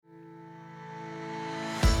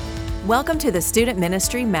Welcome to the Student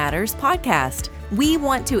Ministry Matters podcast. We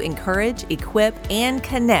want to encourage, equip, and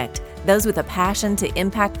connect those with a passion to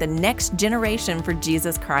impact the next generation for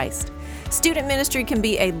Jesus Christ. Student ministry can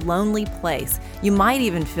be a lonely place. You might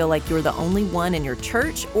even feel like you're the only one in your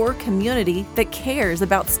church or community that cares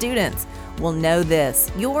about students. Well, know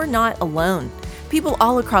this, you're not alone. People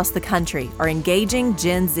all across the country are engaging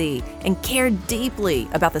Gen Z and care deeply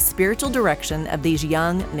about the spiritual direction of these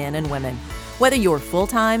young men and women. Whether you're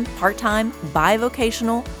full-time, part-time,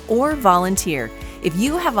 bivocational, or volunteer, if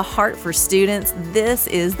you have a heart for students, this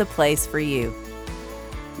is the place for you.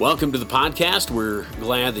 Welcome to the podcast. We're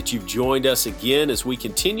glad that you've joined us again as we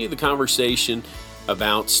continue the conversation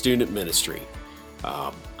about student ministry.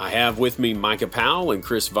 I have with me Micah Powell and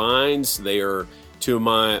Chris Vines. They are two of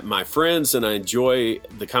my friends, and I enjoy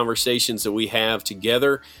the conversations that we have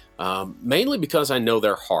together, mainly because I know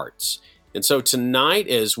their hearts. And so tonight,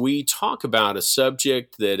 as we talk about a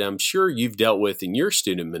subject that I'm sure you've dealt with in your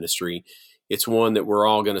student ministry, it's one that we're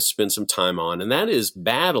all going to spend some time on, and that is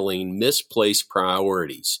battling misplaced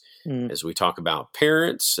priorities. As we talk about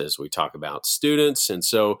parents, as we talk about students. And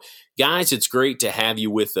so, guys, it's great to have you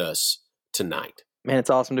with us tonight. Man, it's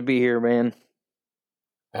awesome to be here, man.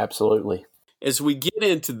 Absolutely. As we get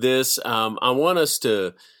into this, I want us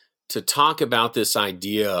to talk about this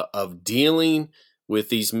idea of dealing with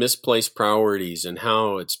these misplaced priorities and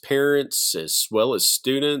how it's parents as well as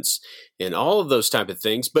students and all of those type of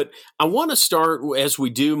things. But I want to start, as we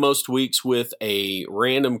do most weeks, with a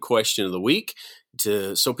random question of the week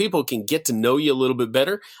so people can get to know you a little bit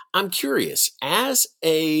better. I'm curious, as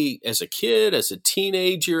a kid, as a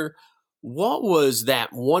teenager, what was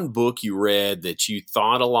that one book you read that you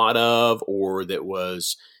thought a lot of, or that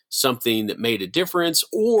was something that made a difference,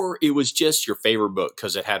 or it was just your favorite book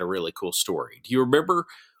because it had a really cool story? Do you remember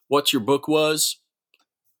what your book was?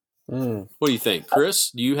 What do you think,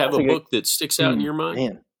 Chris? Do you have a book that sticks out in your mind?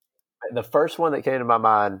 Man. The first one that came to my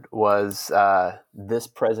mind was This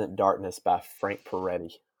Present Darkness by Frank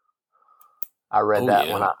Peretti. I read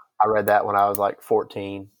that when I was like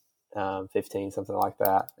 14, 15, something like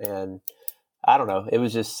that. And I don't know, it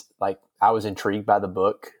was just like I was intrigued by the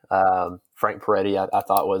book. Frank Peretti, I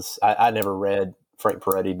thought I never read Frank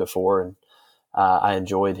Peretti before, and I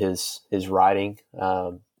enjoyed his writing.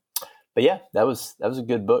 But yeah, that was a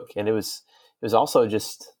good book, and it was also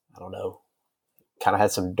just, I don't know, kind of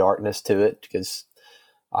had some darkness to it because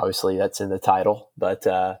obviously that's in the title. But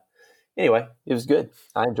anyway, it was good.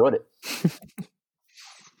 I enjoyed it.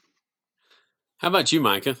 How about you,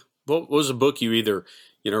 Micah? What was a book you either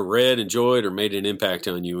read, enjoyed, or made an impact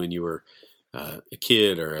on you when you were a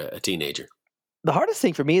kid or a teenager? The hardest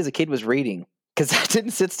thing for me as a kid was reading, because I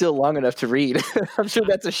didn't sit still long enough to read. I'm sure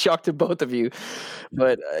that's a shock to both of you.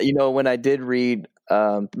 But, when I did read,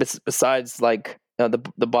 besides like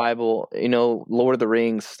the Bible, Lord of the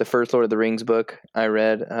Rings, the first Lord of the Rings book I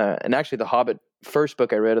read, and actually the Hobbit, first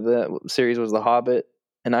book I read of the series was The Hobbit.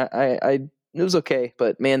 And it was okay.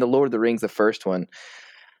 But man, the Lord of the Rings, the first one,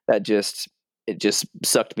 it just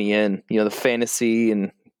sucked me in, the fantasy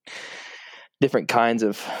and different kinds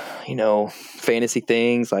of, fantasy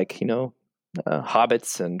things like,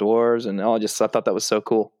 hobbits and dwarves and all. I thought that was so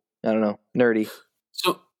cool. I don't know, nerdy.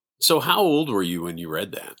 So how old were you when you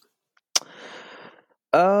read that?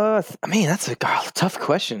 That's a tough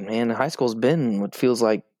question, man. High school's been what feels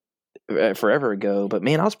like forever ago, but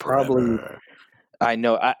man, I was probably, I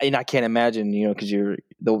know, I can't imagine, because you're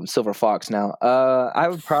the silver fox now. I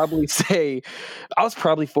would probably say I was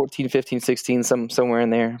probably 14, 15, 16, somewhere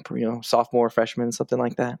in there, sophomore, freshman, something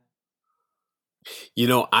like that.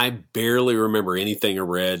 I barely remember anything I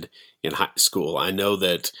read in high school. I know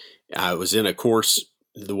that I was in a course,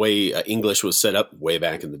 the way English was set up way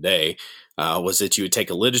back in the day, was that you would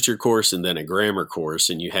take a literature course and then a grammar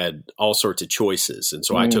course, and you had all sorts of choices. And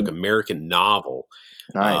so I took American novel.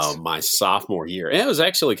 Nice. My sophomore year. And it was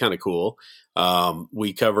actually kind of cool.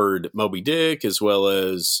 We covered Moby Dick as well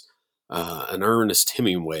as an Ernest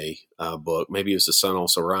Hemingway book. Maybe it was The Sun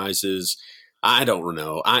Also Rises. I don't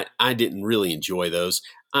know. I didn't really enjoy those.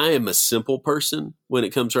 I am a simple person when it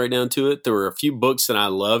comes right down to it. There were a few books that I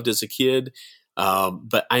loved as a kid,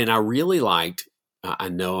 but I really liked. I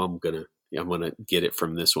know I'm gonna get it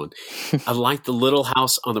from this one. I liked the Little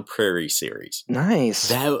House on the Prairie series. Nice.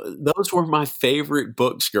 Those were my favorite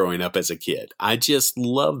books growing up as a kid. I just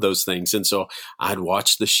loved those things. And so I'd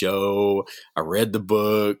watch the show. I read the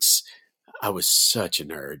books. I was such a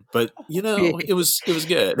nerd, but it was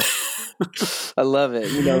good. I love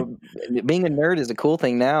it. Being a nerd is a cool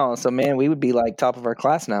thing now. So man, we would be like top of our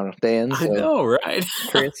class now, Dan. So, I know, right?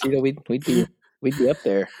 Chris, we'd be up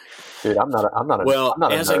there. Dude, I'm not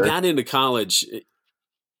a as nerd. I got into college,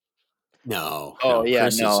 No. Oh yeah,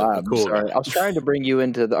 Chris is a I'm cool sorry. guy. I was trying to bring you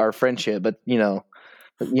into our friendship, but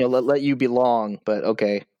let you belong. But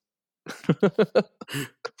okay.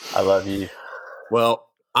 I love you. Well,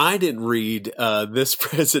 I didn't read This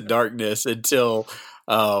Present Darkness until,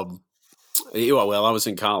 I was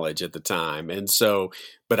in college at the time. And so,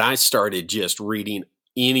 but I started just reading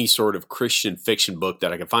any sort of Christian fiction book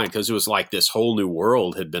that I could find, because it was like this whole new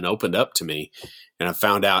world had been opened up to me. And I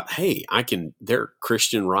found out, hey, there are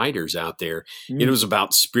Christian writers out there. It was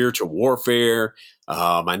about spiritual warfare.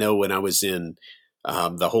 I know when I was in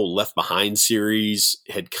the whole Left Behind series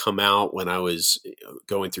had come out when I was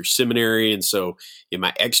going through seminary. And so in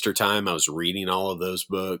my extra time, I was reading all of those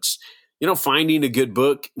books. Finding a good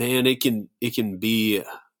book, man, it can be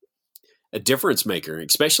a difference maker,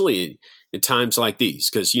 especially in times like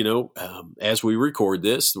these. Because, as we record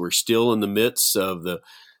this, we're still in the midst of the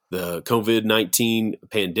COVID-19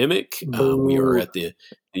 pandemic. We are at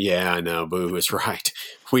I know, boo is right.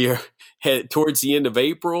 We are towards the end of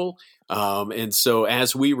April. And so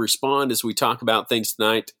as we respond, as we talk about things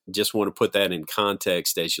tonight, just want to put that in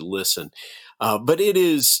context as you listen. But it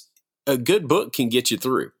is a good book can get you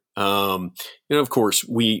through. Of course,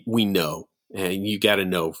 we know, and you got to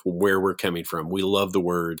know where we're coming from. We love the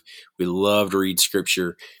Word. We love to read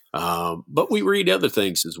Scripture, but we read other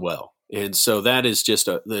things as well. And so that is just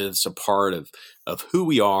it's a part of who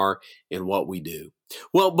we are and what we do.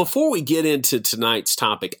 Well, before we get into tonight's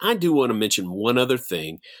topic, I do want to mention one other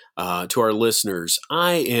thing to our listeners.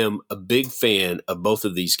 I am a big fan of both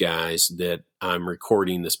of these guys that I'm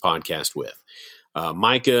recording this podcast with.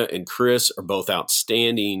 Micah and Chris are both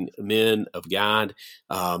outstanding men of God.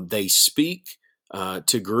 They speak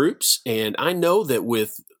to groups, and I know that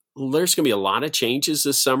there's going to be a lot of changes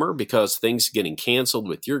this summer because things are getting canceled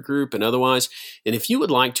with your group and otherwise. And if you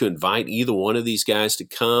would like to invite either one of these guys to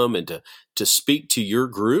come and to speak to your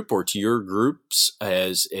group or to your groups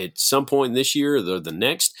as at some point this year or the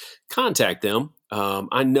next, contact them.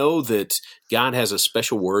 I know that God has a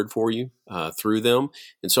special word for you through them.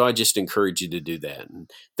 And so I just encourage you to do that.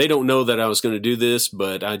 And they don't know that I was going to do this,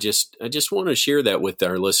 but I just want to share that with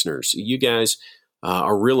our listeners. You guys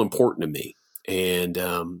are real important to me. And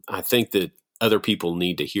I think that other people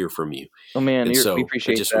need to hear from you. Oh man, we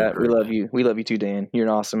appreciate that. We love you. We love you too, Dan. You're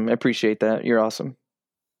awesome. I appreciate that. You're awesome.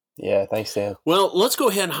 Yeah, thanks, Dan. Well, let's go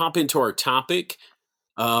ahead and hop into our topic.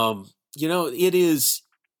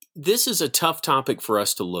 This is a tough topic for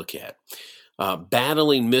us to look at.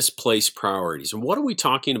 Battling misplaced priorities. And what are we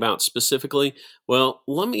talking about specifically? Well,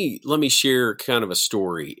 let me share kind of a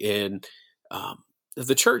story. And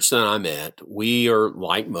the church that I'm at, we are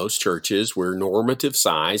like most churches. We're normative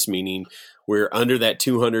size, meaning we're under that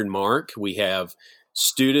 200 mark. We have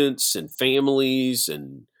students and families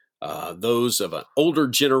and those of an older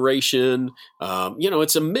generation.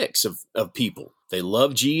 It's a mix of people. They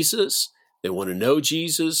love Jesus. They want to know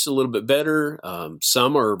Jesus a little bit better.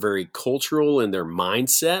 Some are very cultural in their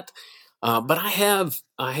mindset. But I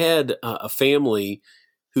had a family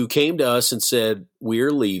who came to us and said,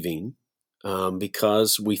 "We're leaving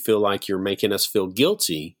because we feel like you're making us feel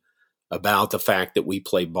guilty about the fact that we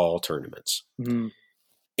play ball tournaments." Mm-hmm.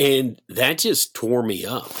 And that just tore me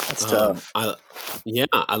up. That's tough.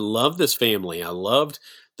 I love this family. I loved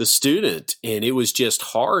the student, and it was just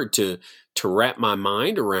hard to wrap my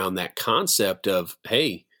mind around that concept of,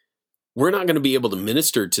 hey, we're not going to be able to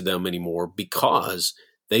minister to them anymore because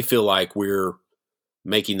they feel like we're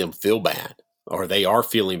making them feel bad, or they are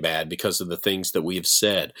feeling bad because of the things that we have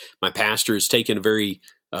said. My pastor has taken a very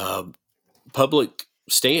public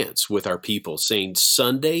stance with our people, saying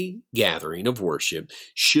Sunday gathering of worship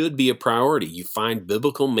should be a priority. You find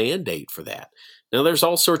biblical mandate for that. Now, there's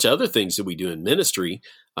all sorts of other things that we do in ministry.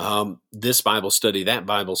 This Bible study, that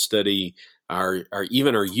Bible study,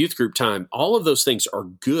 even our youth group time, all of those things are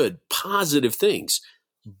good, positive things.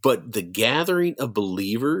 But the gathering of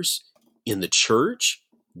believers in the church,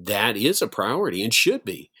 that is a priority and should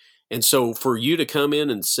be. And so for you to come in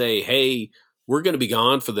and say, hey, we're going to be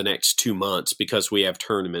gone for the next 2 months because we have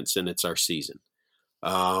tournaments and it's our season.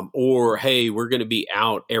 Or, hey, we're going to be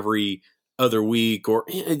out every other week, or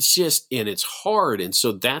it's hard. And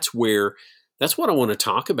so that's what I want to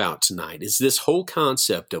talk about tonight, is this whole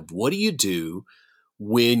concept of what do you do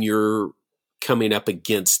when you're coming up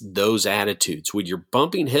against those attitudes, when you're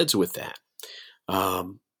bumping heads with that.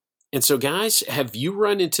 And so guys, have you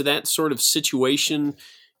run into that sort of situation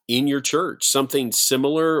in your church, something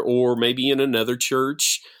similar, or maybe in another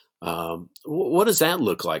church? What does that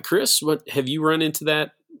look like? Chris, what have you run into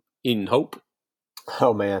that in Hope?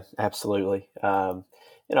 Oh man, absolutely. I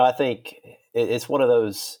think it's one of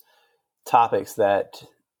those topics that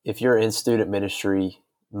if you're in student ministry,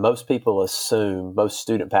 most people assume, most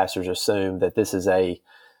student pastors assume that this is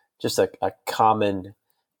just a common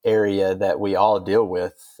area that we all deal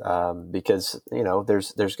with, because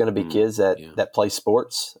there's going to be kids that play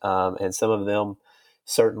sports, and some of them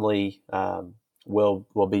certainly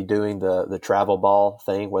will be doing the travel ball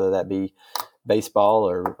thing, whether that be baseball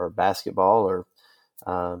or basketball or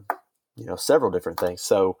several different things.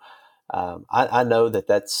 So I know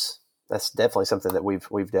that's definitely something that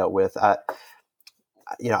we've dealt with. I'll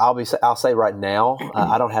say right now,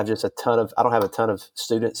 I don't have a ton of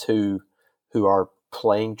students who are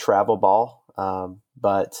playing travel ball,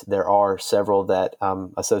 but there are several that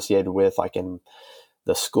I'm associated with, like in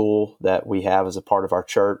the school that we have as a part of our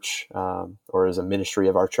church, or as a ministry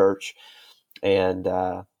of our church, and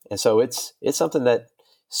so it's something that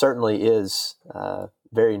certainly is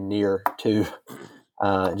very near to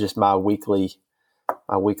just my weekly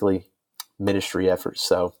ministry efforts.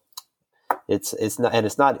 So it's not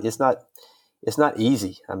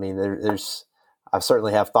easy. I mean, I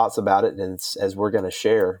certainly have thoughts about it, and as we're going to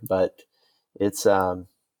share, but it's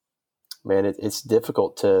it's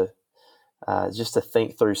difficult to just to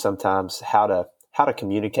think through sometimes how to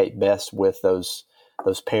communicate best with those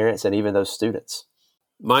parents and even those students.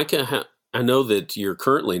 Micah, I know that you're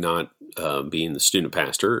currently not being the student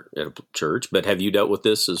pastor at a church, but have you dealt with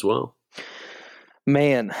this as well?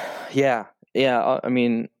 Man, yeah. I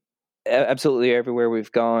mean, absolutely everywhere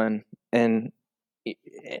we've gone, and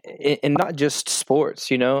not just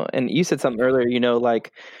sports, and you said something earlier,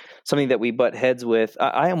 like something that we butt heads with.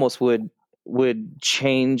 I almost would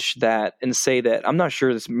change that and say that I'm not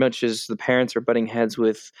sure as much as the parents are butting heads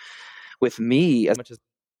with me as much as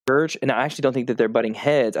the church, and I actually don't think that they're butting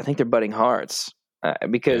heads. I think they're butting hearts,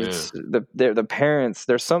 because the parents,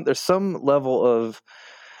 there's some level of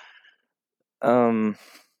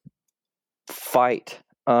fight,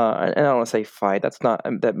 and I don't want to say fight.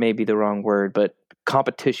 That may be the wrong word, but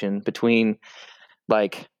competition between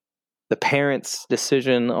like the parents'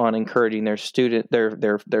 decision on encouraging their student,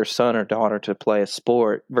 their son or daughter to play a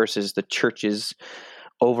sport versus the church's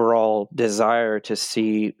overall desire to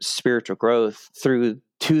see spiritual growth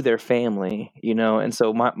to their family, And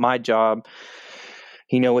so my job,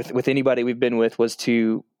 with anybody we've been with, was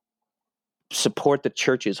to support the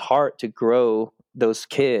church's heart to grow those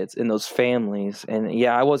kids and those families. And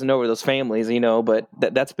I wasn't over those families, but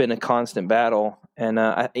that's been a constant battle. And,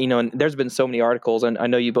 and there's been so many articles, and I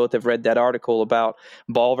know you both have read that article about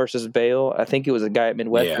Ball versus Bale. I think it was a guy at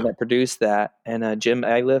Midwestern that produced that, and Jim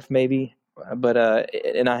Aliff maybe. But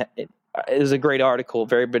it was a great article,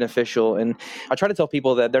 very beneficial. And I try to tell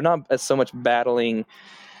people that they're not so much battling,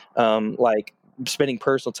 like spending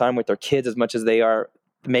personal time with their kids as much as they are.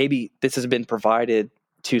 Maybe this has been provided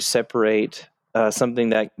to separate something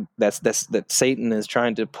that Satan is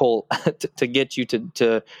trying to pull to get you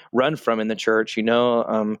to run from in the church.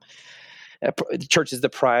 The church is the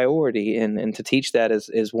priority, and to teach that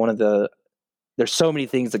is one of the. There's so many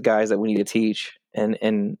things that we need to teach,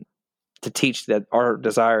 and to teach that our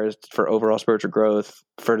desire is for overall spiritual growth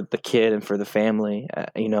for the kid and for the family.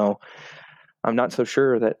 I'm not so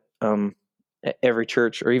sure that every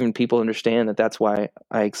church or even people understand that that's why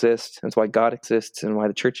I exist. That's why God exists, and why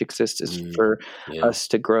the church exists is for us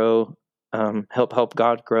to grow, help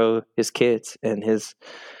God grow his kids and his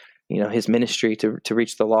ministry to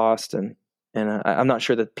reach the lost. And I'm not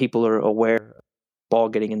sure that people are aware of ball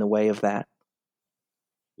getting in the way of that.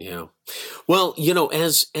 Yeah. Well,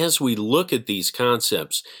 as we look at these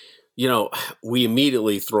concepts, we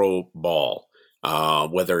immediately throw ball.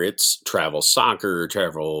 Whether it's travel soccer,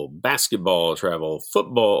 travel basketball, travel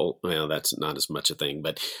football, well, that's not as much a thing,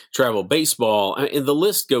 but travel baseball, and the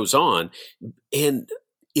list goes on. And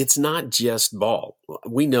it's not just ball.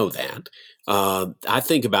 We know that. I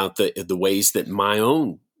think about the ways that my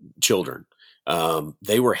own children,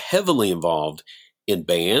 they were heavily involved in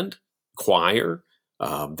band, choir.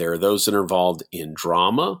 There are those that are involved in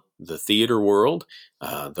drama, the theater world,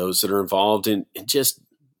 those that are involved in just,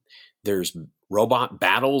 there's robot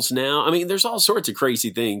battles now. I mean, there's all sorts of crazy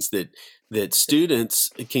things that students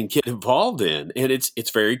can get involved in, and it's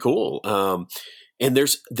very cool. And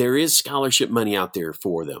there is scholarship money out there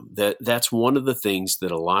for them. That's one of the things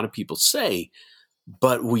that a lot of people say,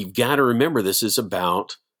 but we've got to remember this is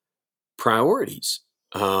about priorities.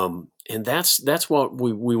 And that's what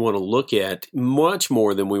we want to look at much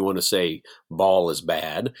more than we want to say ball is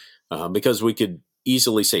bad, because we could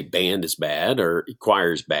easily say band is bad or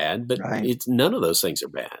choir is bad, but it's none of those things are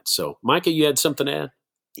bad. So, Micah, you had something to add?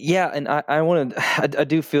 Yeah, and I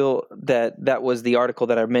do feel that was the article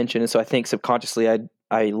that I mentioned, and so I think subconsciously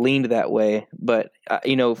I leaned that way. But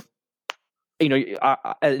in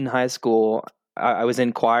high school, I was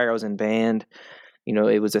in choir, I was in band.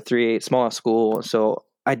 It was a 3-8 small school, so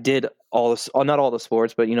I did not all the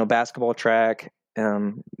sports, but basketball, track. I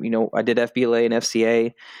did FBLA and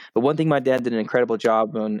FCA. But one thing my dad did an incredible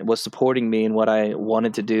job on was supporting me in what I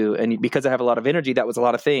wanted to do. And because I have a lot of energy, that was a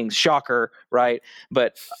lot of things. Shocker, right?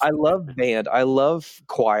 But I love band. I love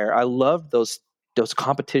choir. I love those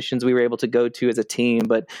competitions we were able to go to as a team.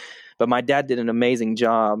 But my dad did an amazing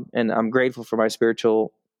job, and I'm grateful for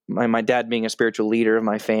my dad being a spiritual leader of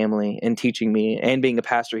my family and teaching me, and being a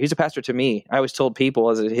pastor. He's a pastor to me. I always told people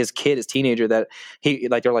as his teenager that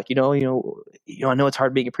they're like, I know it's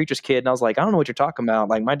hard being a preacher's kid. And I was like, I don't know what you're talking about.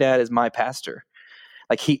 Like, my dad is my pastor.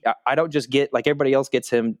 Like, I don't just get, like everybody else gets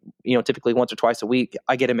him, typically once or twice a week.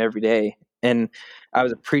 I get him every day. And I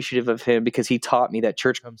was appreciative of him because he taught me that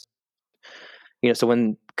church comes, so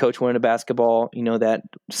when coach went into basketball, that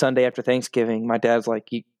Sunday after Thanksgiving, my dad's like,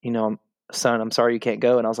 son, I'm sorry you can't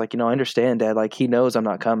go. And I was like, I understand, Dad. Like, he knows I'm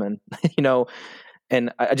not coming,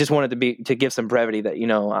 and I just wanted to give some brevity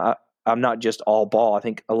that, I'm not just all ball. I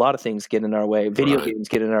think a lot of things get in our way. Video games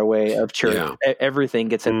get in our way of church. Yeah. Everything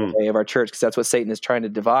gets in the way of our church, because that's what Satan is trying to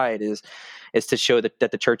divide, is to show that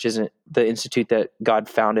the church isn't the institute that God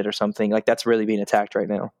founded or something. Like, that's really being attacked right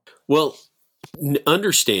now. Well,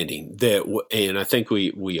 understanding that, and I think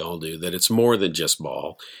we all do, that it's more than just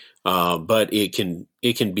ball. But it can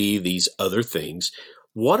be these other things.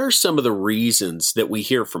 What are some of the reasons that we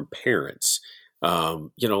hear from parents?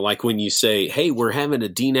 Like when you say, "Hey, we're having a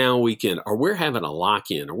D-Now weekend, or we're having a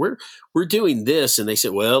lock-in, or we're doing this," and they say,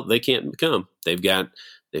 "Well, they can't come. They've got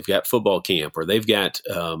football camp, or they've got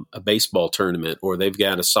a baseball tournament, or they've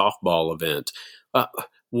got a softball event."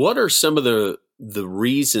 What are some of the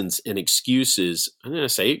reasons and excuses? I'm going to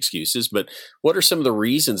say excuses, but what are some of the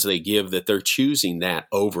reasons they give that they're choosing that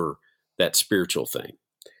over that spiritual thing?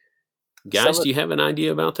 Guys, do you have an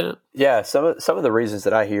idea about that? Yeah, some of the reasons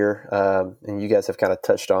that I hear, and you guys have kind of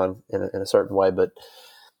touched on in a certain way, but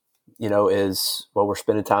is, well, we're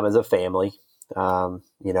spending time as a family, and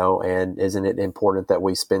isn't it important that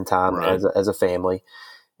we spend time as a family?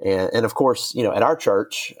 And of course, at our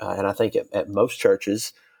church, and I think at most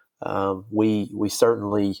churches, we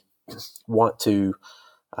certainly want to,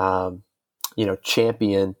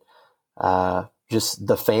 champion just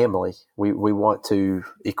the family. We want to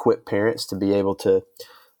equip parents to be able to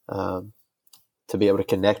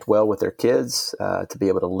connect well with their kids, to be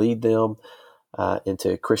able to lead them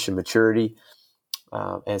into Christian maturity.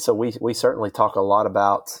 And so we certainly talk a lot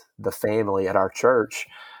about the family at our church.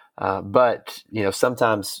 But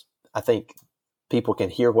sometimes I think people can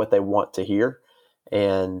hear what they want to hear,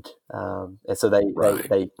 and so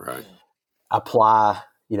they apply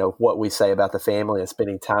what we say about the family and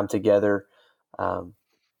spending time together,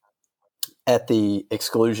 at the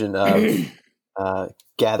exclusion of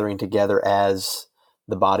gathering together as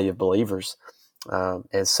the body of believers.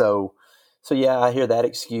 And so yeah, I hear that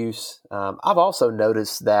excuse. I've also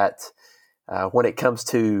noticed that when it comes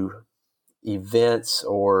to events,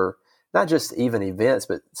 or not just even events,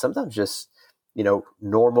 but sometimes just,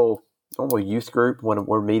 normal youth group, when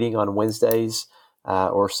we're meeting on Wednesdays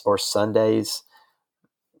or Sundays,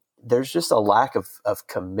 there's just a lack of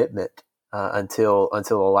commitment until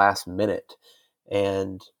the last minute.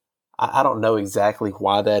 And I don't know exactly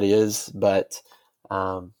why that is, but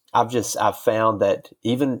I've found that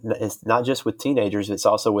even, it's not just with teenagers, it's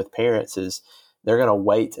also with parents, is they're going to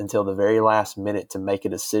wait until the very last minute to make a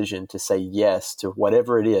decision to say yes to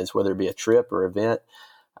whatever it is, whether it be a trip or event.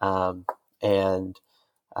 And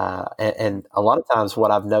a lot of times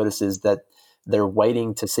what I've noticed is that they're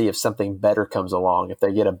waiting to see if something better comes along, if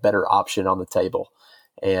they get a better option on the table.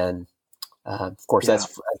 And of course,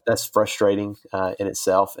 that's frustrating in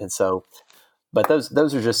itself. And so, but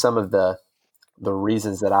those are just some of the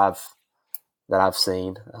reasons that I've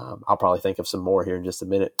seen. I'll probably think of some more here in just a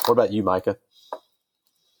minute. What about you, Micah?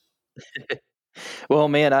 Well,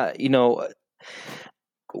 man,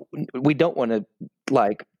 we don't want to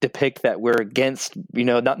depict that we're against,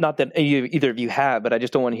 not that either of you have, but I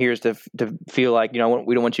just don't want to hear us to feel like, we don't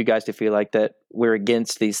want you guys to feel like that we're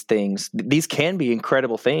against these things. These can be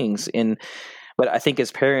incredible things. But I think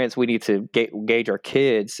as parents, we need to gauge our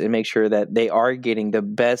kids and make sure that they are getting the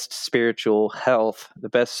best spiritual health, the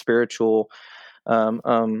best spiritual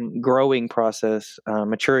growing process,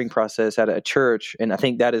 maturing process at a church. And I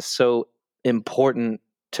think that is so important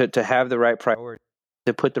to have the right priority,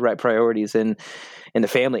 to put the right priorities in the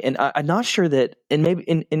family. And I'm not sure that, and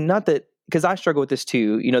maybe, and not that, because I struggle with this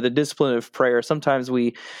too, the discipline of prayer. Sometimes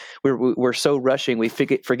we're so rushing, we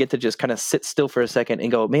forget to just kind of sit still for a second and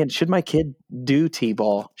go, man, should my kid do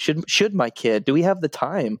T-ball? Should my kid, do we have the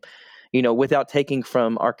time? without taking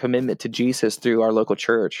from our commitment to Jesus through our local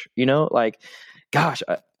church. Like, gosh,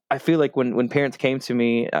 I feel like when parents came to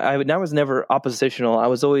me, I was never oppositional. I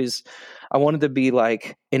wanted to be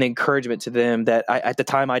like an encouragement to them that at the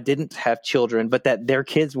time I didn't have children, but that their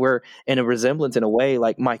kids were in a resemblance, in a way,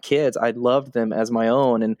 like my kids. I loved them as my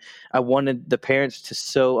own. And I wanted the parents to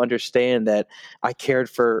so understand that I cared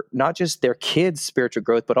for not just their kids' spiritual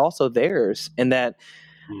growth, but also theirs. And that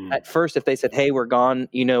at first, if they said, "Hey, we're gone,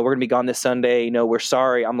 we're going to be gone this Sunday, we're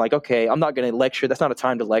sorry," I'm like, okay, I'm not going to lecture. That's not a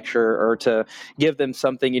time to lecture or to give them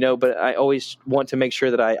something, but I always want to make sure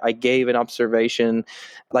that I gave an observation.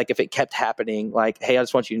 Like if it kept happening, like, "Hey, I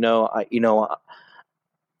just want you to know,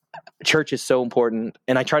 church is so important."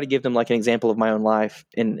 And I try to give them like an example of my own life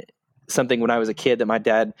and something when I was a kid that my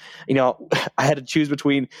dad, I had to choose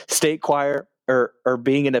between state choir or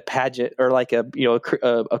being in a pageant or like a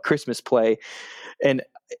Christmas play. And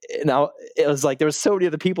now it was like there was so many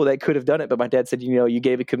other people that could have done it, but my dad said, you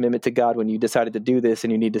gave a commitment to God when you decided to do this,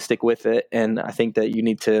 and you need to stick with it. And I think that you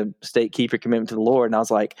need to keep your commitment to the Lord. And I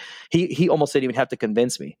was like, he almost didn't even have to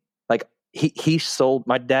convince me. Like he sold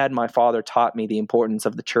my dad, my father taught me the importance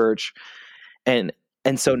of the church, and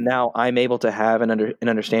so now I'm able to have an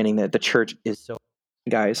understanding that the church is so,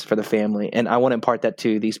 guys, for the family, and I want to impart that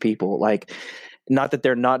to these people. Like, not that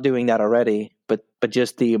they're not doing that already, but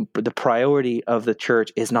just the priority of the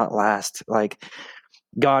church is not last. Like,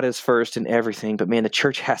 God is first in everything, but man, the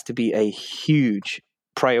church has to be a huge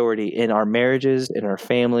priority in our marriages, in our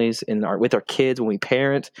families, with our kids when we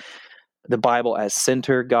parent. The Bible as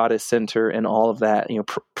center, God as center, and all of that.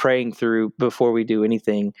 Praying through before we do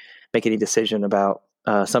anything, make any decision about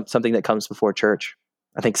something that comes before church.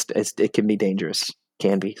 I think it can be dangerous.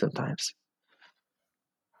 Can be sometimes.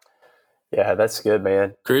 Yeah, that's good,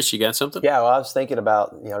 man. Chris, you got something? Yeah, well, I was thinking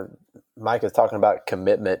about, Mike is talking about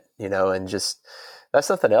commitment, and just that's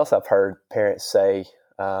something else I've heard parents say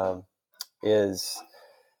is,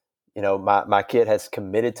 my kid has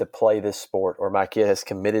committed to play this sport, or my kid has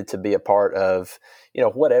committed to be a part of,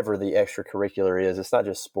 whatever the extracurricular is. It's not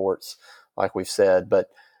just sports, like we've said, but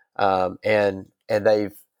and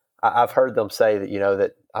I've heard them say that,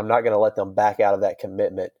 that I'm not going to let them back out of that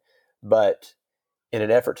commitment, but in an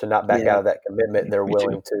effort to not back out of that commitment, they're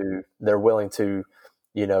willing to,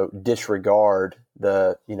 disregard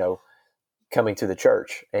the, coming to the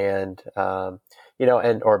church and, that's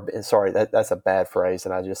a bad phrase.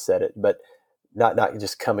 And I just said it, but not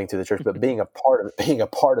just coming to the church, but being a part of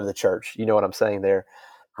the church. You know what I'm saying there?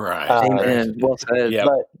 Right. Amen. Well said. Yeah.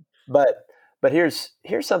 But here's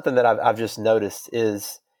something that I've just noticed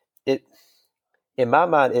is it, in my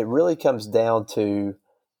mind, it really comes down to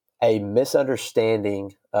a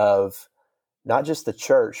misunderstanding of not just the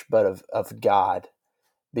church, but of God,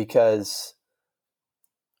 because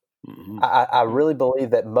I really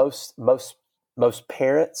believe that most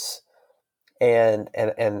parents and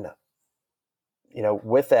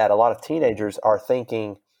with that, a lot of teenagers are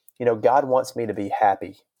thinking, God wants me to be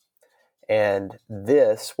happy, and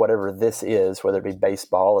this, whatever this is, whether it be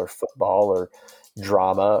baseball or football or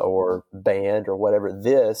drama or band or whatever,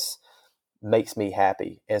 this makes me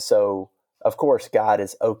happy. And so, of course, God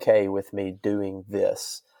is okay with me doing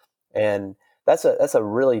this. And that's a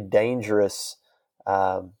really dangerous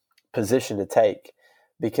position to take,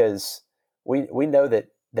 because we know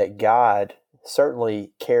that God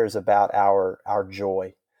certainly cares about our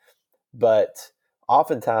joy. But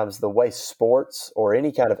oftentimes the way sports or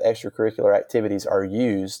any kind of extracurricular activities are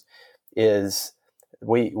used is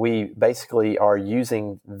we basically are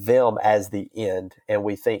using them as the end, and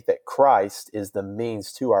we think that Christ is the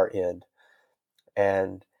means to our end.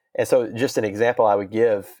 And so just an example I would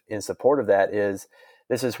give in support of that is,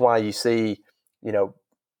 this is why you see,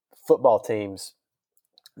 football teams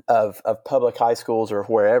of public high schools or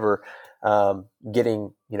wherever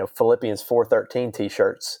getting, Philippians 4:13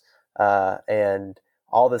 t-shirts and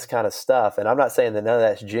all this kind of stuff. And I'm not saying that none of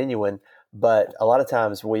that's genuine, but a lot of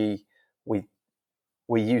times we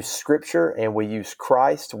use scripture and we use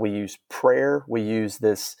Christ, we use prayer, we use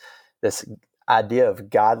this idea of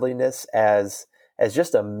godliness as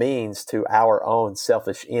just a means to our own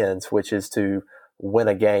selfish ends, which is to win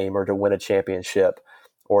a game or to win a championship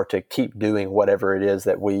or to keep doing whatever it is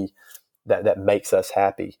that that makes us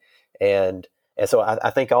happy. And so I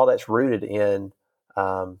think all that's rooted in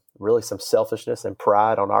really some selfishness and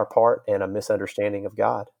pride on our part and a misunderstanding of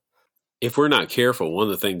God. If we're not careful, one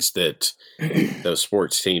of the things that those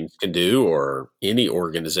sports teams can do, or any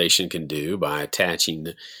organization can do, by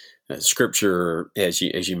attaching scripture, as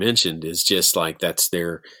you mentioned, is just like that's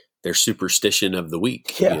their their superstition of the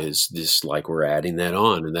week is just like we're adding that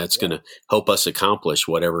on, and that's going to help us accomplish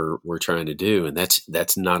whatever we're trying to do. And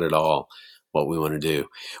that's not at all what we want to do.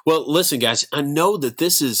 Well, listen, guys, I know that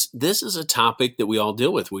this is a topic that we all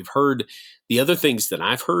deal with. We've heard the other things that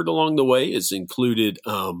I've heard along the way is included.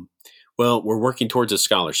 Well, we're working towards a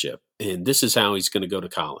scholarship, and this is how he's going to go to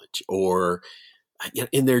college,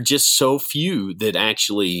 and there are just so few that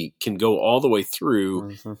actually can go all the way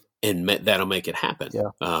through, and that'll make it happen.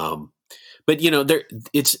 Yeah. But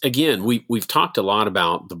it's again, we've talked a lot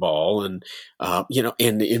about the ball, and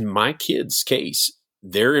and in my kids' case,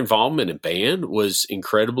 their involvement in band was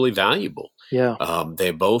incredibly valuable. Yeah.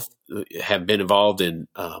 They both have been involved in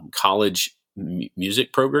college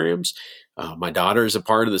music programs. My daughter is a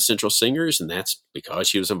part of the Central Singers, and that's because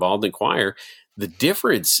she was involved in choir. The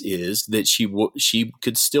difference is that she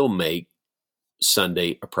could still make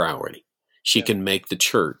Sunday a priority. She can make the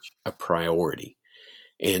church a priority.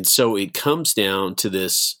 And so it comes down to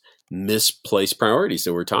this misplaced priorities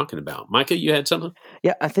that we're talking about. Micah, you had something?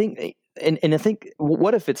 Yeah, I think, and I think,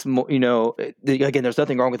 what if it's more, again, there's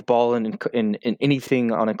nothing wrong with ball and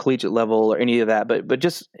anything on a collegiate level or any of that, but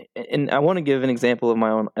just, and I want to give an example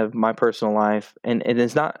of my personal life, and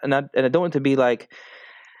it's not, and I don't want it to be like,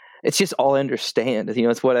 it's just all I understand.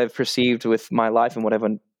 It's what I've perceived with my life and what I've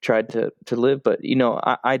tried to live. But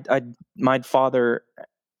my father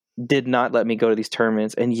did not let me go to these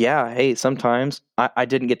tournaments, and sometimes I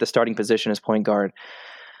didn't get the starting position as point guard.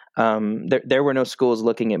 There were no schools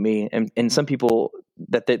looking at me, and some people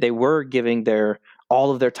that they were giving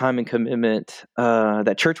all of their time and commitment.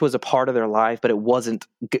 That church was a part of their life, but it wasn't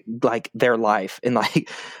like their life. And like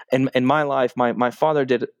in my life, my father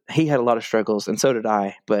he had a lot of struggles, and so did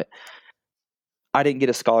I. But I didn't get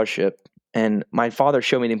a scholarship, and my father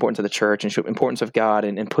showed me the importance of the church and the importance of God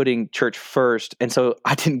and putting church first. And so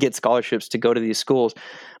I didn't get scholarships to go to these schools,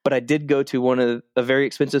 but I did go to a very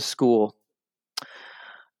expensive school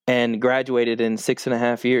and graduated in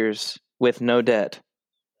 6.5 years with no debt.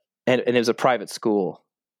 And it was a private school.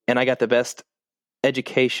 And I got the best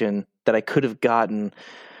education that I could have gotten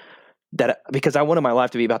because I wanted my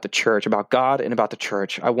life to be about the church, about God and about the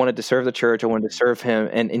church. I wanted to serve the church. I wanted to serve him.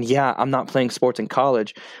 And I'm not playing sports in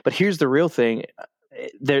college, but here's the real thing.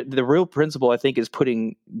 The real principle, I think, is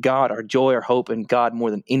putting God, our joy, our hope in God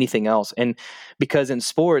more than anything else. And because in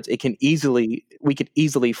sports, we could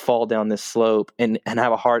easily fall down this slope and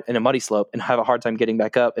have a muddy slope and have a hard time getting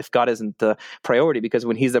back up if God isn't the priority. Because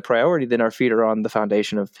when he's the priority, then our feet are on the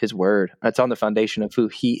foundation of his word. It's on the foundation of who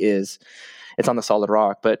he is. It's on the solid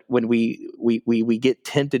rock. But when we get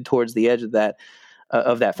tempted towards the edge of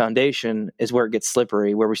that foundation is where it gets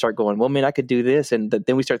slippery, where we start going, well, man, I could do this. And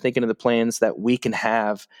then we start thinking of the plans that we can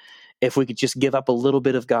have if we could just give up a little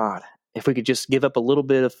bit of God, if we could just give up a little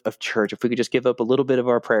bit of church, if we could just give up a little bit of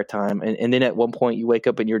our prayer time. And then at one point you wake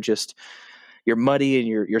up and you're muddy and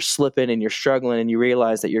you're slipping and you're struggling, and you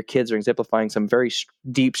realize that your kids are exemplifying some very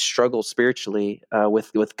deep struggles spiritually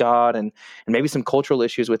with God and maybe some cultural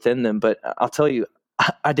issues within them. But I'll tell you,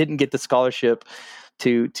 I didn't get the scholarship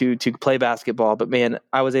to play basketball, but man,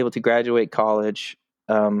 I was able to graduate college,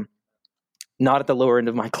 not at the lower end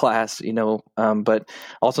of my class, but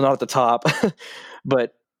also not at the top,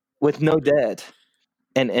 but with no debt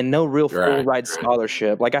and no real full ride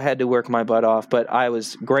scholarship. Like, I had to work my butt off, but I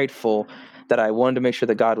was grateful that I wanted to make sure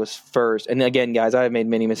that God was first. And again, guys, I've made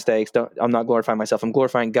many mistakes. I'm not glorifying myself. I'm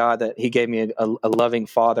glorifying God that he gave me a loving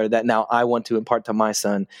father that now I want to impart to my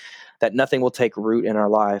son, that nothing will take root in our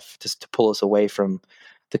life just to pull us away from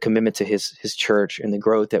the commitment to his church and the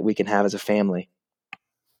growth that we can have as a family.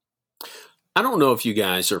 I don't know if you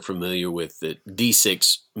guys are familiar with the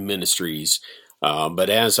D6 Ministries, but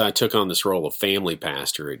as I took on this role of family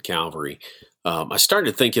pastor at Calvary, I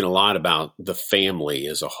started thinking a lot about the family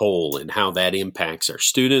as a whole and how that impacts our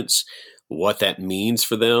students, what that means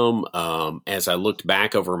for them. As I looked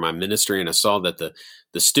back over my ministry and I saw that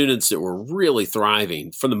the students that were really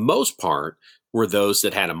thriving, for the most part, were those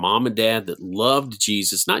that had a mom and dad that loved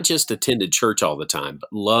Jesus, not just attended church all the time,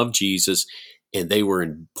 but loved Jesus, and they were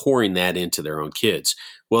pouring that into their own kids.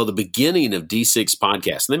 Well, the beginning of D6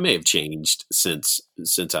 podcast, and they may have changed since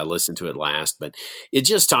I listened to it last, but it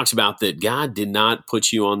just talks about that God did not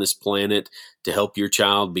put you on this planet to help your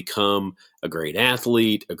child become a great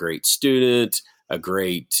athlete, a great student, a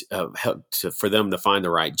great for them to find the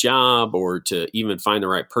right job or to even find the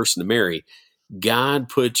right person to marry. God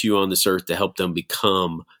put you on this earth to help them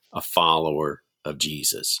become a follower of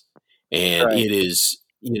Jesus. And It is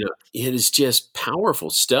it is just powerful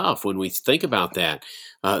stuff when we think about that.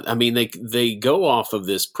 I mean, they go off of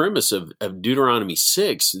this premise of Deuteronomy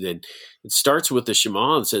 6. That it starts with the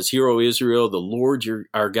Shema and says, "Hear, O Israel, the Lord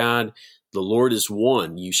our God, the Lord is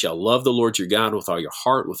one. You shall love the Lord your God with all your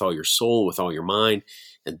heart, with all your soul, with all your mind.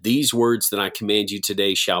 And these words that I command you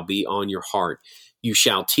today shall be on your heart. You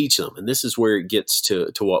shall teach them." And this is where it gets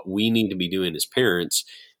to what we need to be doing as parents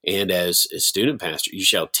and as student pastor. "You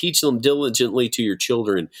shall teach them diligently to your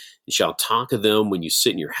children. You shall talk of them when you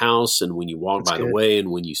sit in your house and when you walk by the way and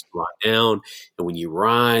when you lie down and when you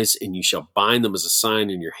rise, and you shall bind them as a sign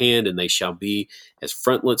in your hand, and they shall be as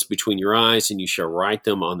frontlets between your eyes, and you shall write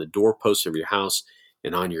them on the doorposts of your house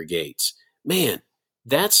and on your gates." Man,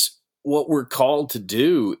 that's what we're called to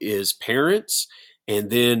do as parents. And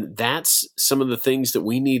then that's some of the things that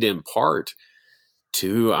we need to impart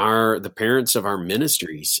to the parents of our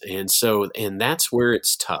ministries. And that's where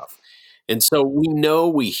it's tough. And so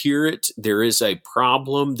we hear it. There is a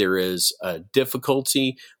problem. There is a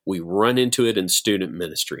difficulty. We run into it in student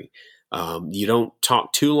ministry. You don't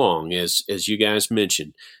talk too long, as you guys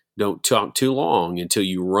mentioned. Don't talk too long until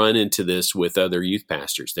you run into this with other youth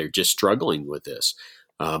pastors. They're just struggling with this.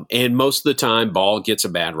 And most of the time, ball gets a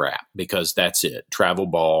bad rap because that's it. Travel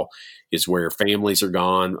ball is where families are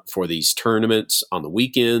gone for these tournaments on the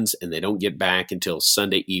weekends, and they don't get back until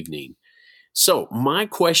Sunday evening. So my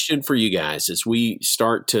question for you guys as we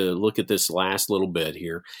start to look at this last little bit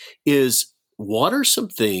here is, what are some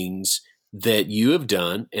things that you have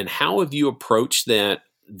done, and how have you approached that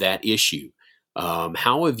issue?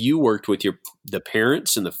 How have you worked with the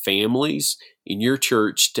parents and the families in your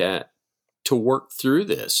church to work through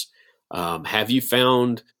this? Have you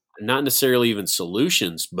found not necessarily even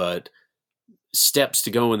solutions, but steps to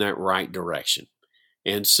go in that right direction?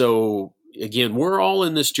 And so, again, we're all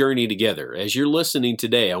in this journey together. As you're listening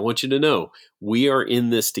today, I want you to know we are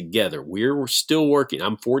in this together. We're still working.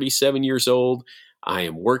 I'm 47 years old. I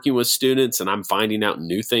am working with students, and I'm finding out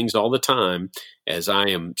new things all the time as I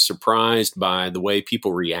am surprised by the way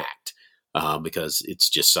people react, because it's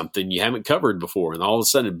just something you haven't covered before, and all of a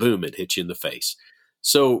sudden, boom, it hits you in the face.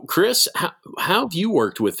 So, Chris, how have you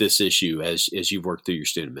worked with this issue as you've worked through your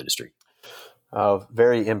student ministry?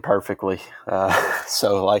 Very imperfectly.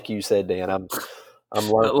 So, like you said, Dan, I'm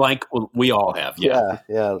learning. Like we all have,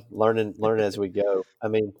 yeah, learning as we go. I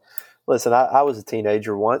mean, listen, I was a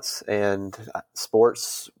teenager once, and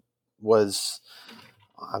sports was,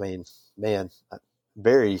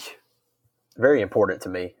 very, very important to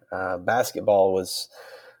me. Basketball was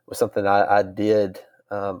something I did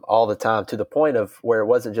all the time, to the point of where it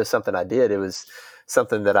wasn't just something I did; it was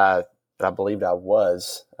something that I believed I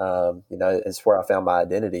was. It's where I found my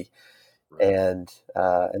identity, and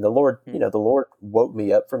the Lord, the Lord woke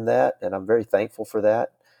me up from that, and I'm very thankful for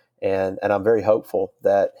that, and I'm very hopeful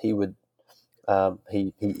that He would,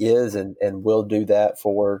 He is and will do that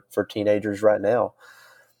for teenagers right now.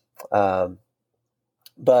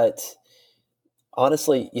 But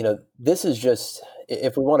honestly, this is just,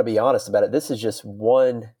 if we want to be honest about it, this is just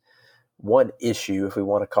one issue, if we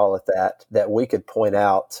want to call it that we could point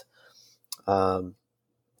out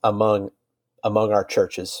among our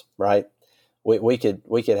churches, right? We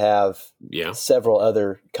could have several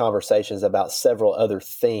other conversations about several other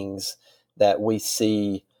things that we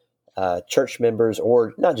see church members,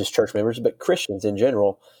 or not just church members, but Christians in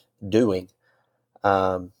general, doing.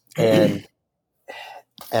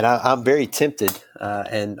 And I'm very tempted,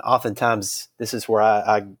 and oftentimes this is where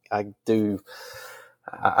I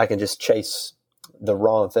can just chase the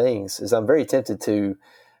wrong things. Is I'm very tempted to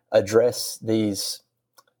address these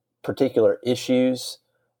particular issues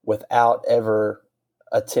without ever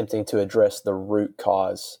attempting to address the root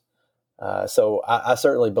cause. So I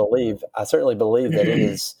certainly believe that it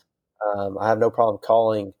is. I have no problem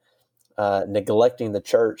calling neglecting the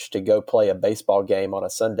church to go play a baseball game on a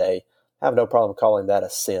Sunday. I have no problem calling that a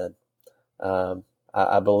sin.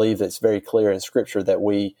 I believe that it's very clear in Scripture that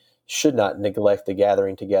we should not neglect the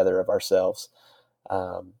gathering together of ourselves.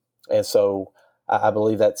 And so I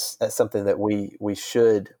believe that's something that we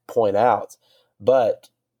should point out. But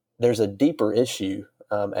there's a deeper issue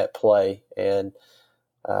at play. And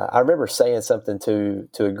I remember saying something to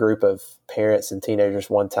a group of parents and teenagers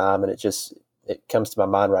one time, and it comes to my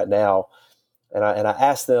mind right now. And I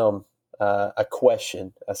asked them a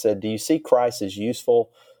question. I said, "Do you see Christ as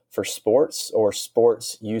useful for sports, or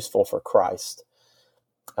sports useful for Christ?"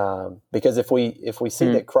 Because if we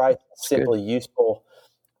see that Christ is simply useful,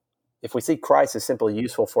 if we see Christ as simply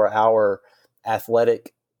useful for our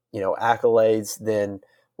athletic, accolades, then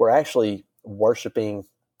we're actually worshiping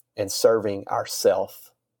and serving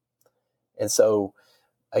ourselves. And so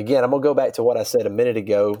again, I'm going to go back to what I said a minute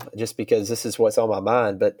ago, just because this is what's on my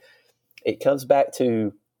mind, but it comes back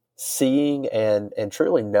to seeing and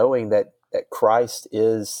truly knowing that Christ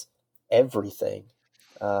is everything.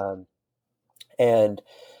 And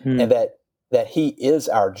that he is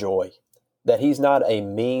our joy, that he's not a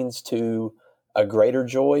means to a greater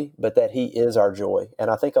joy, but that he is our joy. And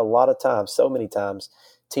I think a lot of times, so many times,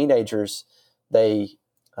 teenagers, they,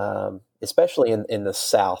 especially in the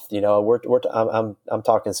South, I'm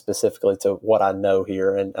talking specifically to what I know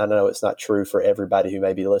here, and I know it's not true for everybody who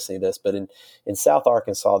may be listening to this, but in South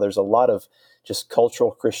Arkansas, there's a lot of just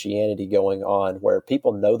cultural Christianity going on where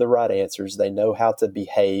people know the right answers, they know how to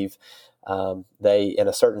behave. They, in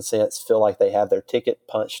a certain sense, feel like they have their ticket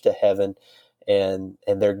punched to heaven, and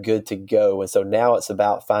they're good to go. And so now it's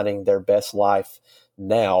about finding their best life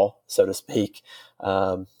now, so to speak.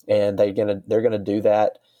 And they're gonna do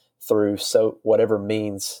that through whatever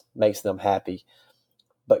means makes them happy.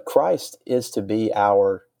 But Christ is to be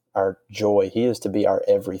our joy. He is to be our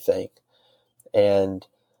everything. And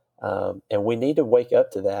we need to wake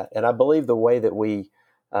up to that. And I believe the way that we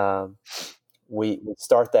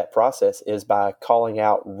start that process is by calling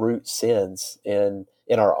out root sins in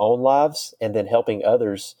our own lives, and then helping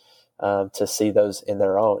others to see those in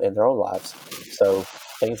their own lives. So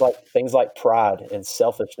things like pride and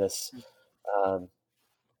selfishness.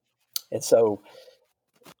 And so,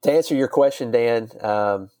 to answer your question, Dan,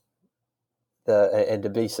 and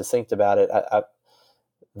to be succinct about it,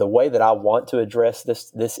 the way that I want to address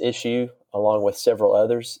this issue, along with several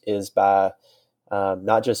others, is by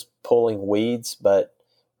not just pulling weeds, but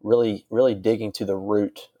really, really digging to the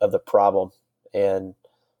root of the problem and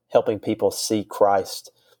helping people see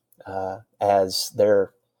Christ as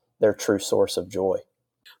their true source of joy.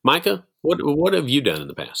 Micah, what have you done in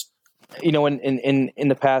the past? In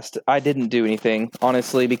the past, I didn't do anything,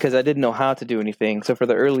 honestly, because I didn't know how to do anything. So for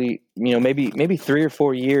the early, maybe 3 or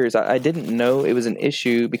 4 years, I didn't know it was an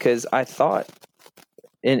issue, because I thought,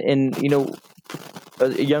 a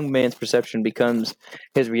young man's perception becomes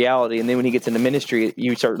his reality. And then when he gets into ministry,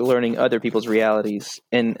 you start learning other people's realities.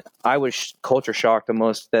 And I was culture shocked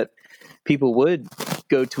almost that people would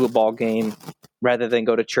go to a ball game rather than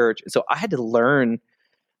go to church. So I had to learn,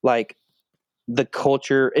 like, the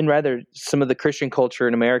culture, and rather some of the Christian culture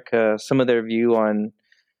in America, some of their view on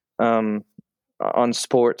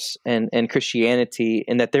sports and Christianity,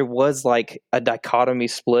 and that there was like a dichotomy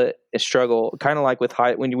split, a struggle, kind of like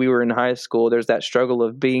when we were in high school, there's that struggle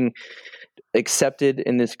of being accepted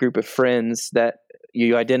in this group of friends that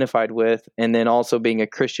you identified with, and then also being a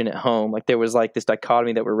Christian at home. Like there was like this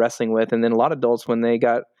dichotomy that we're wrestling with. And then a lot of adults, when they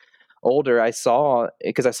got older, I saw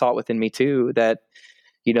it within me too, that,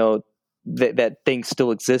 that thing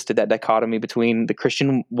still existed, that dichotomy between the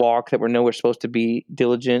Christian walk, that we know we're supposed to be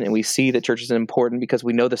diligent, and we see that church is important because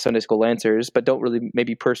we know the Sunday school answers, but don't really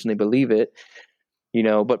maybe personally believe it,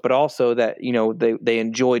 but also that, they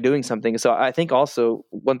enjoy doing something. So I think also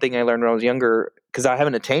one thing I learned when I was younger, because I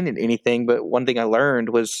haven't attained anything, but one thing I learned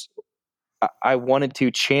was I wanted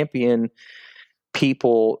to champion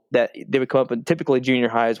people that they would come up, and typically junior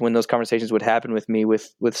highs, when those conversations would happen with me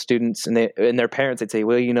with students and their parents, they'd say,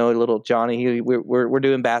 well, little Johnny, we're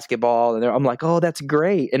doing basketball, and I'm like, oh, that's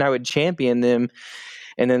great. And I would champion them.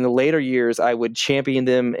 And then the later years I would champion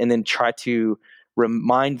them and then try to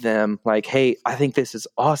remind them, like, hey, I think this is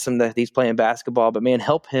awesome that he's playing basketball, but man,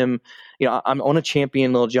 help him. I want to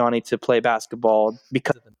champion little Johnny to play basketball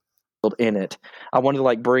because of the in it. I wanted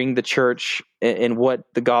to bring the church and what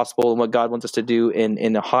the gospel and what God wants us to do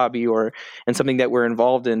in a hobby or in something that we're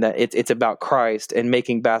involved in, that it's about Christ, and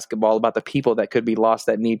making basketball about the people that could be lost,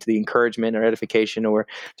 that need the encouragement or edification, or to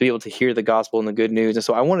be able to hear the gospel and the good news. And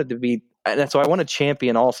so I want to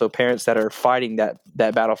champion also parents that are fighting that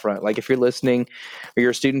battlefront. Like if you're listening or you're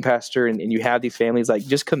a student pastor and you have these families,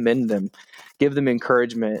 just commend them, give them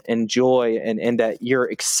encouragement and joy, and that you're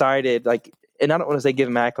excited, and I don't want to say give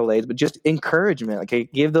them accolades, but just encouragement. Okay,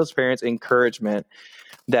 give those parents encouragement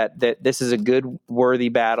that this is a good, worthy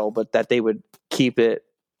battle, but that they would keep it,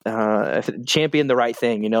 champion the right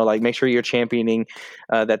thing. Make sure you're championing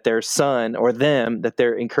that their son or them, that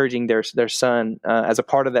they're encouraging their son as a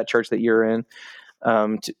part of that church that you're in,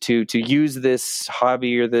 to use this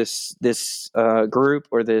hobby or this group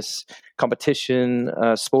or this competition,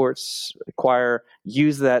 sports, choir,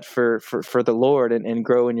 use that for the Lord, and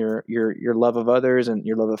grow in your love of others and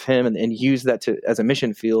your love of Him, and use that as a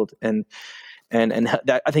mission field, and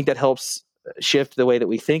that, I think that helps shift the way that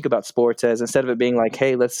we think about sports, as instead of it being like,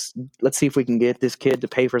 hey, let's see if we can get this kid to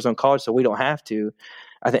pay for his own college so we don't have to.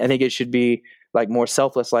 I think it should be more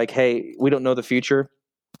selfless, hey, we don't know the future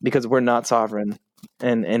because we're not sovereign.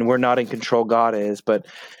 and we're not in control. God is. But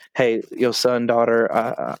hey, son, daughter,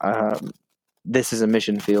 this is a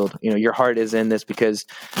mission field. Your heart is in this because,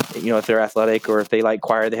 if they're athletic or if they like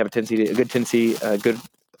choir, they have a good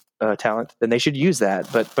talent, then they should use that,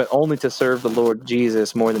 but only to serve the Lord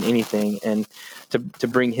Jesus more than anything, and to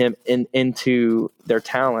bring him into their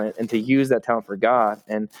talent and to use that talent for God.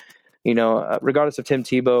 And regardless of Tim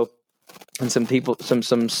Tebow and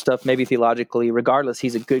some stuff maybe theologically, regardless,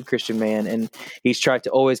 he's a good Christian man, and he's tried to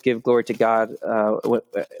always give glory to God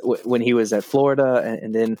when he was at Florida,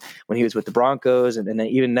 and then when he was with the Broncos, and then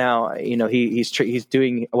even now, he's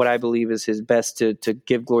doing what I believe is his best to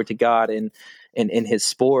give glory to God in his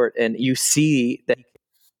sport. And you see that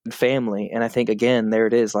family, and I think again there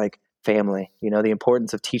it is, like family, the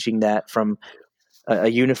importance of teaching that from a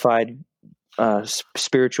unified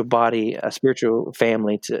spiritual body, a spiritual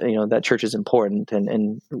family, to that church is important,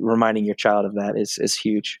 and reminding your child of that is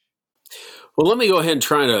huge. Well, let me go ahead and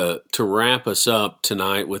try to wrap us up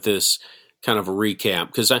tonight with this kind of a recap,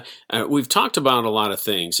 because we've talked about a lot of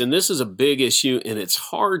things, and this is a big issue, and it's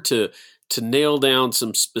hard to nail down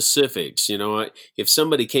some specifics. If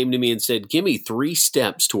somebody came to me and said, give me 3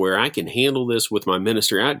 steps to where I can handle this with my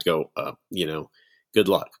ministry, I'd go, good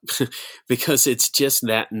luck, because it's just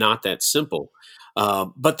not that simple.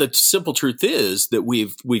 But the simple truth is that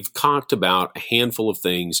we've talked about a handful of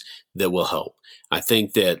things that will help. I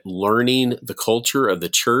think that learning the culture of the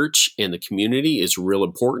church and the community is real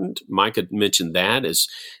important. Mike had mentioned that, as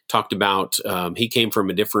talked about. He came from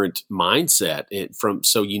a different mindset,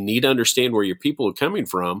 so you need to understand where your people are coming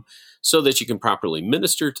from, so that you can properly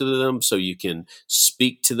minister to them, so you can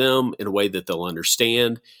speak to them in a way that they'll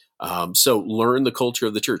understand. So learn the culture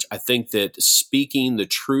of the church. I think that speaking the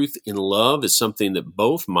truth in love is something that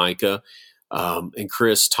both Micah and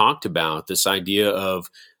Chris talked about, this idea of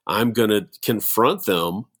I'm going to confront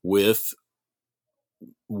them with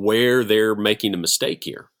where they're making a mistake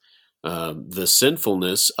here, the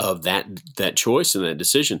sinfulness of that choice and that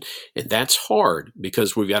decision. And that's hard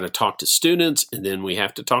because we've got to talk to students, and then we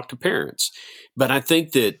have to talk to parents. But I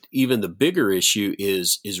think that even the bigger issue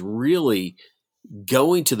is really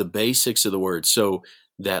going to the basics of the word. So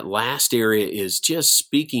that last area is just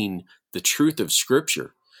speaking the truth of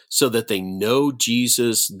Scripture, so that they know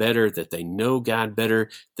Jesus better, that they know God better,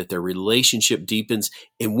 that their relationship deepens.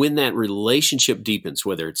 And when that relationship deepens,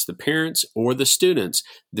 whether it's the parents or the students,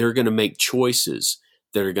 they're going to make choices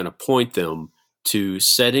that are going to point them to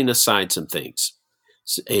setting aside some things.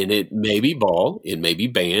 And it may be ball, it may be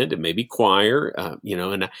band, it may be choir,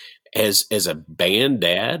 and as a band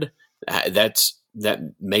dad, that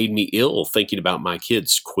made me ill thinking about my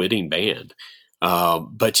kids quitting band.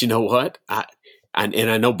 But you know what? I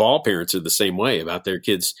know ball parents are the same way about their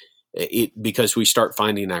kids, because we start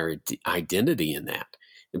finding our identity in that.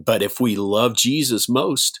 But if we love Jesus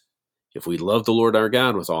most, if we love the Lord our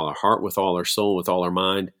God with all our heart, with all our soul, with all our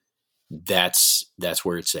mind, that's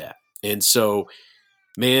where it's at. And so,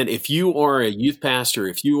 man, if you are a youth pastor,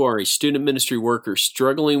 if you are a student ministry worker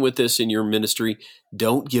struggling with this in your ministry,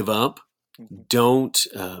 don't give up. Don't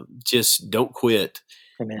quit.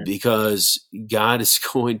 Amen. Because God is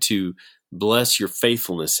going to bless your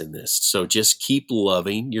faithfulness in this. So just keep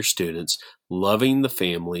loving your students, loving the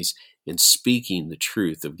families, and speaking the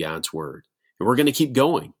truth of God's word. And we're going to keep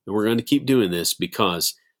going, and we're going to keep doing this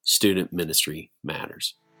because student ministry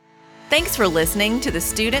matters. Thanks for listening to the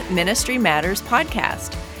Student Ministry Matters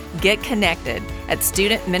podcast. Get connected at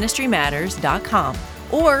studentministrymatters.com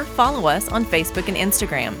or follow us on Facebook and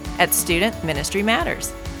Instagram at Student Ministry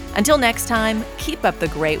Matters. Until next time, keep up the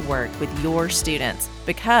great work with your students,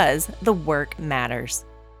 because the work matters.